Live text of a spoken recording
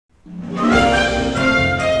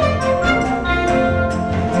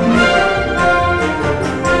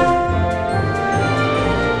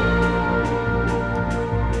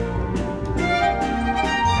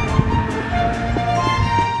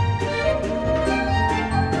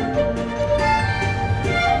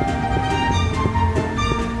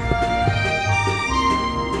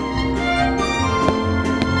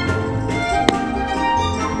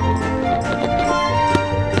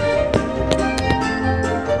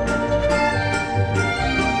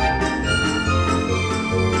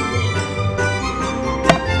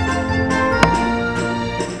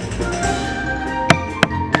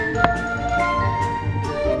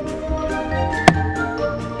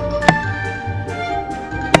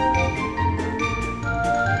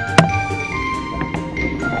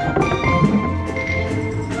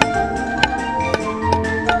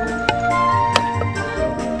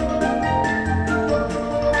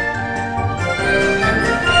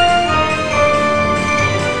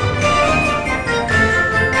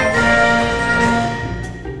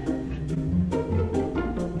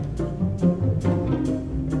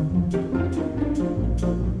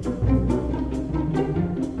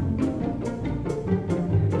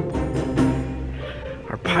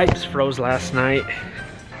pipes froze last night.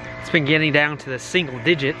 It's been getting down to the single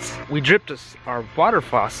digits. We dripped our water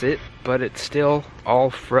faucet, but it still all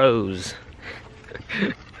froze.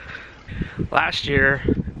 Last year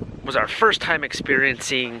was our first time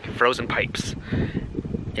experiencing frozen pipes,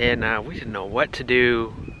 and we didn't know what to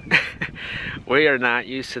do. We are not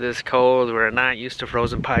used to this cold. We're not used to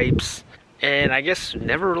frozen pipes, and I guess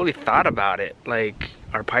never really thought about it, like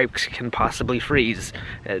our pipes can possibly freeze.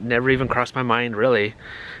 It never even crossed my mind, really.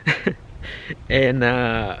 And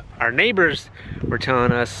our neighbors were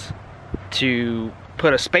telling us to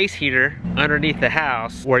put a space heater underneath the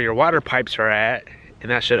house where your water pipes are at,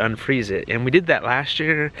 and that should unfreeze it. And we did that last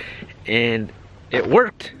year, and it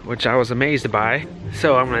worked, which I was amazed by.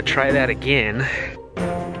 So I'm gonna try that again.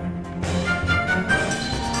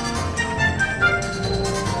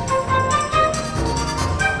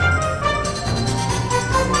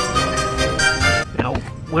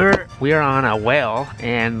 We are on a well,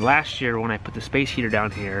 and last year when I put the space heater down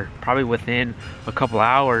here, probably within a couple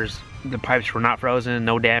hours, the pipes were not frozen,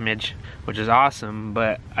 no damage, which is awesome.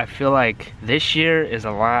 But I feel like this year is a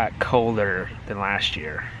lot colder than last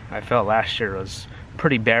year. I felt last year was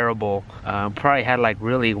pretty bearable. Probably had like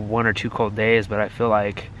really 1 or 2 cold days, but I feel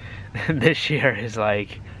like this year is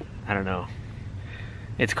like, I don't know,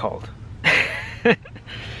 it's cold.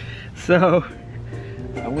 So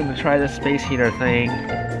I'm gonna try this space heater thing.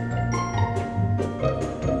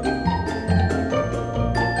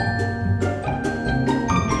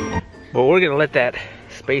 But we're gonna let that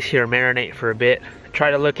space heater marinate for a bit.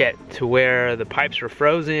 Try to look to where the pipes were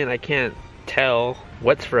frozen. I can't tell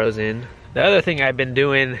what's frozen. The other thing I've been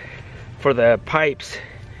doing for the pipes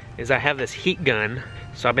is I have this heat gun.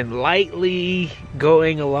 So I've been lightly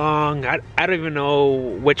going along. I don't even know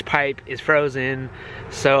which pipe is frozen.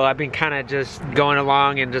 So I've been kind of just going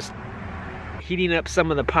along and just heating up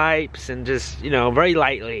some of the pipes, and just, you know, very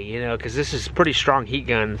lightly, you know, because this is a pretty strong heat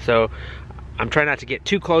gun. So I'm trying not to get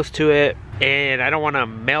too close to it, and I don't want to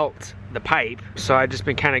melt the pipe. So I've just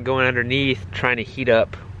been kind of going underneath, trying to heat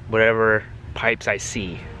up whatever pipes I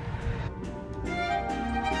see.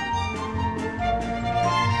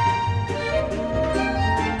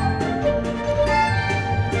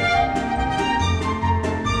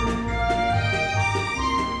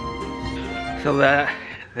 So the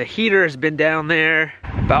heater has been down there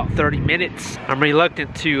about 30 minutes. I'm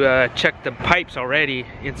reluctant to check the pipes already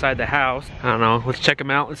inside the house. I don't know, let's check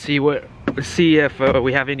them out. Let's see if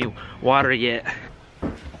we have any water yet.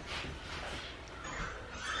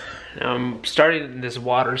 I'm starting this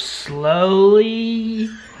water slowly.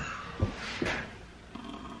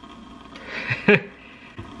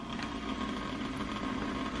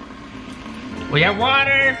 We got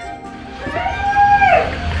water.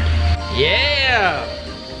 Yeah!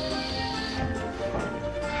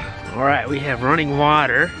 All right, we have running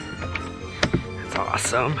water. That's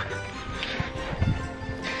awesome.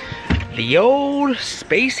 The old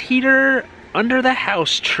space heater under the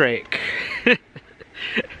house trick.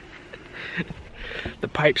 The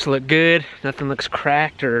pipes look good. Nothing looks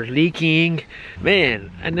cracked or leaking.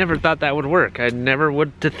 Man, I never thought that would work. I never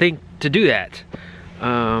would think to do that.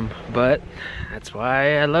 But that's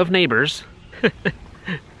why I love neighbors.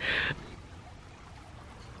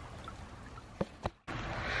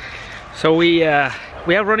 So we have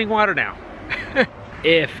running water now.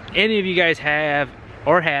 If any of you guys have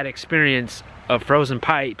or had experience of frozen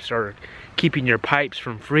pipes or keeping your pipes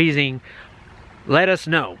from freezing, let us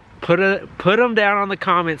know. Put them down on the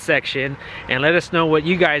comment section and let us know what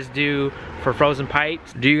you guys do for frozen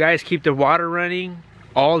pipes. Do you guys keep the water running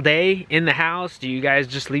all day in the house? Do you guys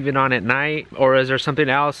just leave it on at night? Or is there something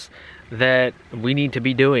else that we need to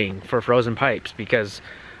be doing for frozen pipes? Because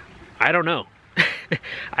I don't know.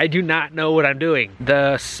 I do not know what I'm doing.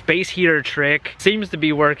 The space heater trick seems to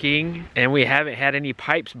be working, and we haven't had any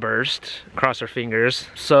pipes burst. Cross our fingers.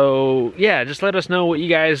 So yeah, just let us know what you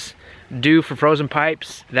guys do for frozen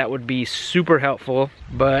pipes. That would be super helpful.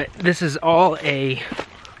 But this is all a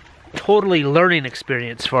totally learning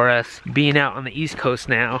experience for us, being out on the East Coast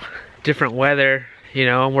now. Different weather, you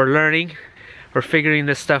know, and we're learning. We're figuring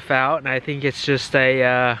this stuff out, and I think it's just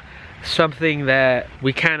a something that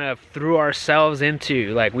we kind of threw ourselves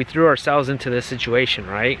into. Like, we threw ourselves into this situation,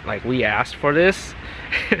 right? Like, we asked for this.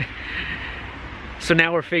 So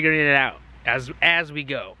now we're figuring it out as we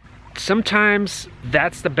go. Sometimes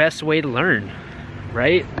that's the best way to learn,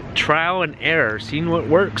 right? Trial and error, seeing what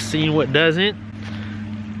works, seeing what doesn't,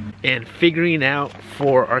 and figuring out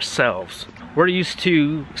for ourselves. We're used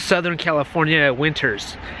to Southern California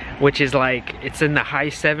winters, which is like, it's in the high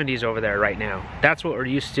 70s over there right now. That's what we're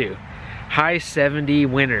used to. High 70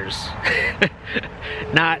 winters.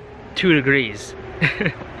 Not 2 degrees.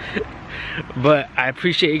 But I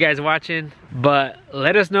appreciate you guys watching. But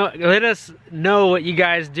let us know what you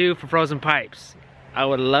guys do for frozen pipes. I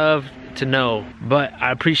would love to know. But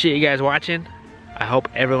I appreciate you guys watching. I hope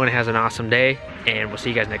everyone has an awesome day, and we'll see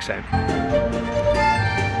you guys next time.